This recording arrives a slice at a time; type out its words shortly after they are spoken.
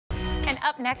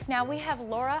Up next now, we have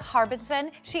Laura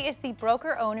Harbison. She is the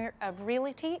broker-owner of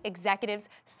Realty Executives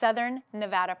Southern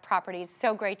Nevada Properties.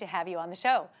 So great to have you on the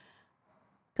show.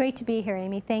 Great to be here,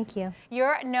 Amy. Thank you.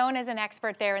 You're known as an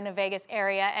expert there in the Vegas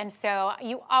area, and so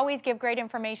you always give great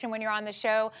information when you're on the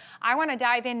show. I want to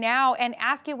dive in now and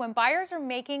ask you, when buyers are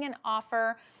making an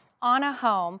offer on a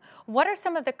home, what are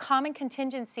some of the common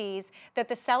contingencies that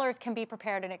the sellers can be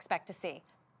prepared and expect to see?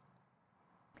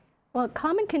 Well,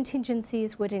 common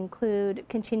contingencies would include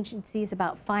contingencies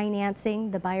about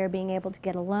financing, the buyer being able to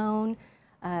get a loan,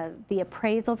 the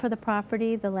appraisal for the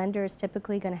property. The lender is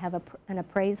typically going to have an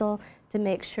appraisal to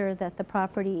make sure that the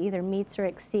property either meets or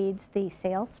exceeds the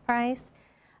sales price.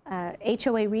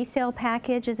 HOA resale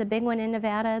package is a big one in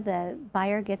Nevada. The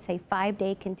buyer gets a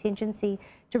 5-day contingency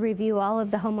to review all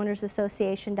of the homeowners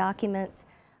association documents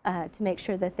to make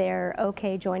sure that they're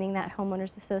okay joining that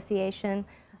homeowners association.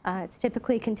 It's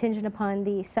typically contingent upon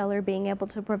the seller being able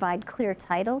to provide clear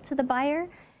title to the buyer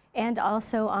and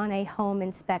also on a home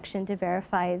inspection to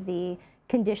verify the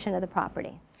condition of the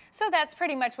property. So that's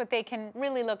pretty much what they can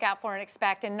really look out for and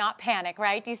expect and not panic,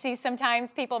 right? You see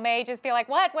sometimes people may just be like,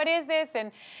 what is this? And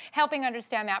helping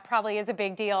understand that probably is a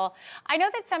big deal. I know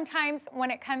that sometimes when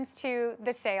it comes to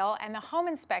the sale and the home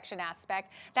inspection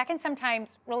aspect, that can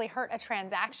sometimes really hurt a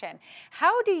transaction.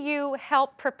 How do you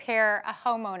help prepare a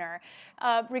homeowner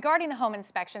regarding the home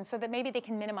inspection so that maybe they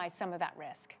can minimize some of that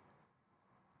risk?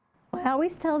 I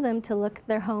always tell them to look at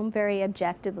their home very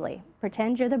objectively.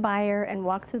 Pretend you're the buyer and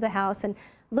walk through the house and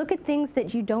look at things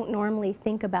that you don't normally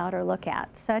think about or look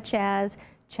at, such as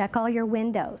check all your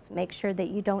windows. Make sure that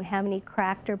you don't have any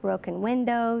cracked or broken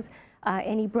windows,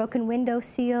 any broken window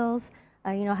seals.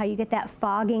 You know how you get that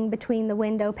fogging between the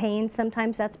window panes?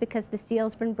 Sometimes that's because the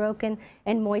seal's been broken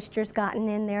and moisture's gotten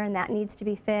in there and that needs to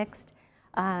be fixed.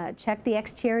 Check the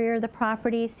exterior of the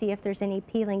property, see if there's any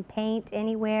peeling paint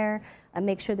anywhere.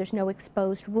 Make sure there's no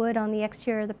exposed wood on the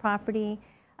exterior of the property.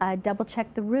 Double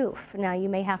check the roof. Now you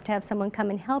may have to have someone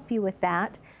come and help you with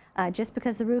that. Just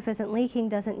because the roof isn't leaking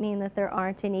doesn't mean that there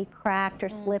aren't any cracked or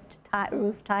slipped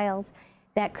roof tiles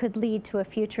that could lead to a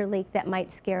future leak that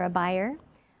might scare a buyer.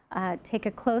 Take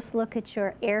a close look at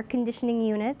your air conditioning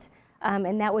unit,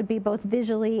 and that would be both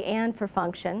visually and for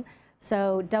function.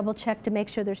 So double check to make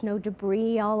sure there's no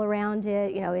debris all around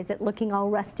it. You know, is it looking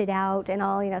all rusted out and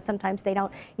all? You know, sometimes they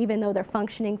don't, even though they're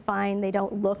functioning fine, they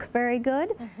don't look very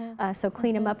good. So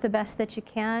clean them up the best that you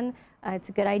can. It's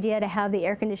a good idea to have the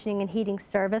air conditioning and heating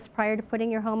service prior to putting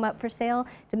your home up for sale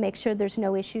to make sure there's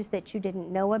no issues that you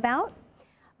didn't know about.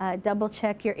 Double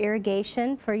check your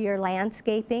irrigation for your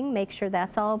landscaping. Make sure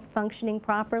that's all functioning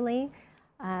properly.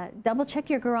 Double check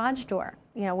your garage door.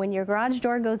 You know, when your garage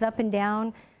door goes up and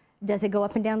down, does it go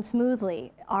up and down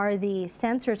smoothly? Are the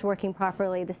sensors working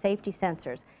properly, the safety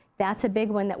sensors? That's a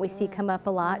big one that we see come up a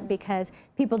lot because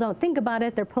people don't think about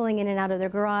it. They're pulling in and out of their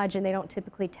garage and they don't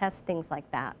typically test things like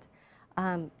that.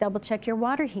 Double check your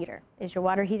water heater. Is your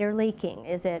water heater leaking?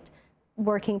 Is it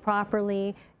working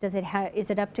properly? Is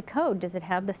it up to code? Does it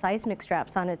have the seismic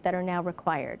straps on it that are now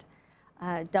required?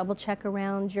 Double check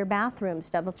around your bathrooms.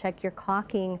 Double check your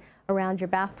caulking around your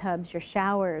bathtubs, your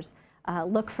showers.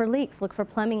 Look for leaks, look for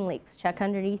plumbing leaks, check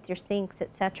underneath your sinks,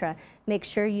 etc. Make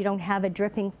sure you don't have a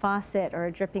dripping faucet or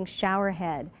a dripping shower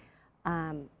head.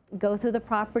 Go through the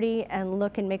property and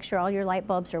look and make sure all your light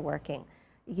bulbs are working.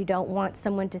 You don't want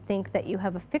someone to think that you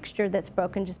have a fixture that's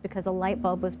broken just because a light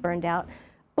bulb was burned out,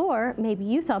 or maybe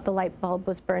you thought the light bulb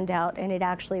was burned out and it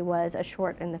actually was a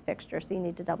short in the fixture, so you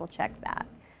need to double check that.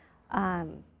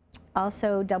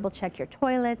 Also double check your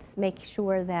toilets, make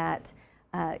sure that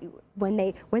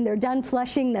when they're done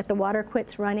flushing that the water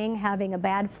quits running. Having a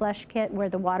bad flush kit where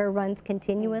the water runs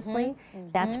continuously,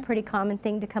 that's a pretty common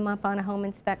thing to come up on a home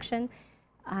inspection.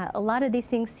 A lot of these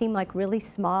things seem like really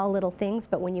small little things,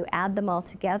 but when you add them all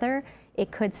together,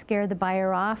 it could scare the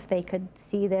buyer off. They could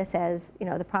see this as, you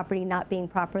know, the property not being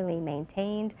properly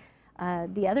maintained.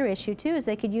 The other issue too is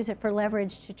they could use it for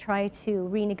leverage to try to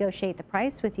renegotiate the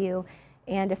price with you,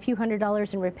 and a few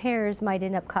 $100s in repairs might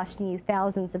end up costing you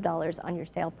thousands of dollars on your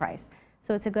sale price.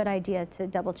 So it's a good idea to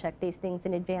double check these things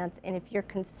in advance, and if you're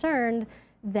concerned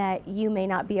that you may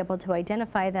not be able to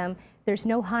identify them, there's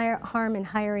no harm in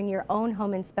hiring your own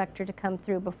home inspector to come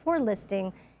through before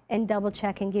listing and double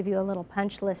check and give you a little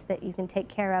punch list that you can take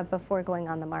care of before going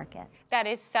on the market. That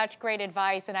is such great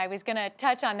advice, and I was going to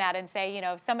touch on that and say, you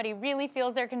know, if somebody really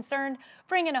feels they're concerned,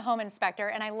 bring in a home inspector,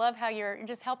 and I love how you're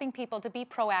just helping people to be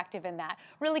proactive in that.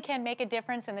 Really can make a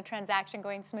difference in the transaction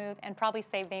going smooth and probably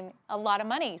save them a lot of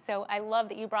money. So I love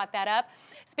that you brought that up.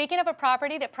 Speaking of a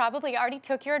property that probably already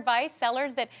took your advice,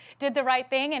 sellers that did the right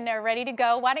thing and they're ready to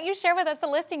go, why don't you share with us the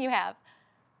listing you have?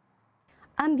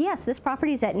 Yes, this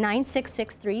property is at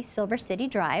 9663 Silver City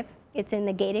Drive. It's in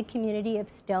the gated community of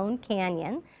Stone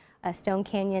Canyon. Stone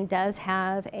Canyon does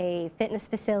have a fitness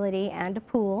facility and a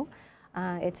pool.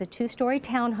 It's a 2-story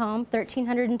townhome,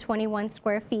 1,321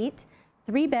 square feet,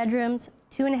 3 bedrooms,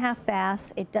 2.5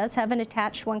 baths. It does have an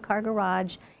attached 1-car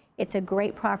garage. It's a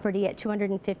great property at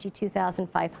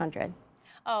 $252,500.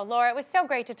 Oh, Laura, it was so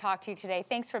great to talk to you today.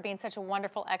 Thanks for being such a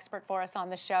wonderful expert for us on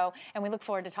the show, and we look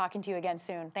forward to talking to you again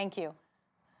soon. Thank you.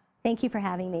 Thank you for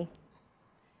having me.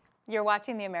 You're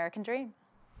watching The American Dream.